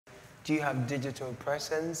Do you have digital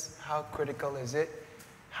presence? How critical is it?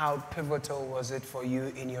 How pivotal was it for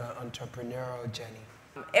you in your entrepreneurial journey?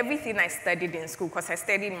 Everything I studied in school, because I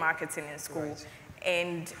studied marketing in school, Right.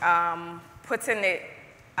 and putting it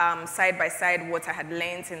side by side what I had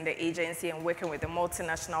learned in the agency and working with the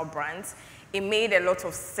multinational brands, it made a lot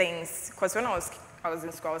of sense. Because when I was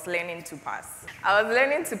in school, I was learning to pass. I was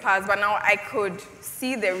learning to pass, but now I could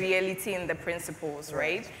see the reality in the principles,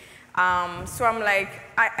 right? So I'm like,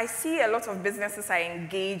 I see a lot of businesses I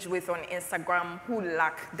engage with on Instagram who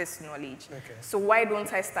lack this knowledge. Okay. So why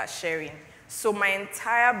don't I start sharing? So my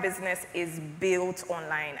entire business is built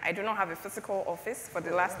online. I do not have a physical office for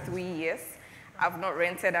the last 3 years. I've not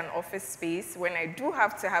rented an office space. When I do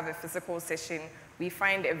have to have a physical session, we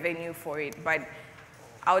find a venue for it. But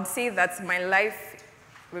I would say that my life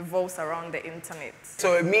revolves around the internet.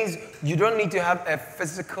 So it means you don't need to have a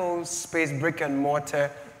physical space, brick and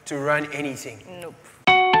mortar, to run anything. Nope.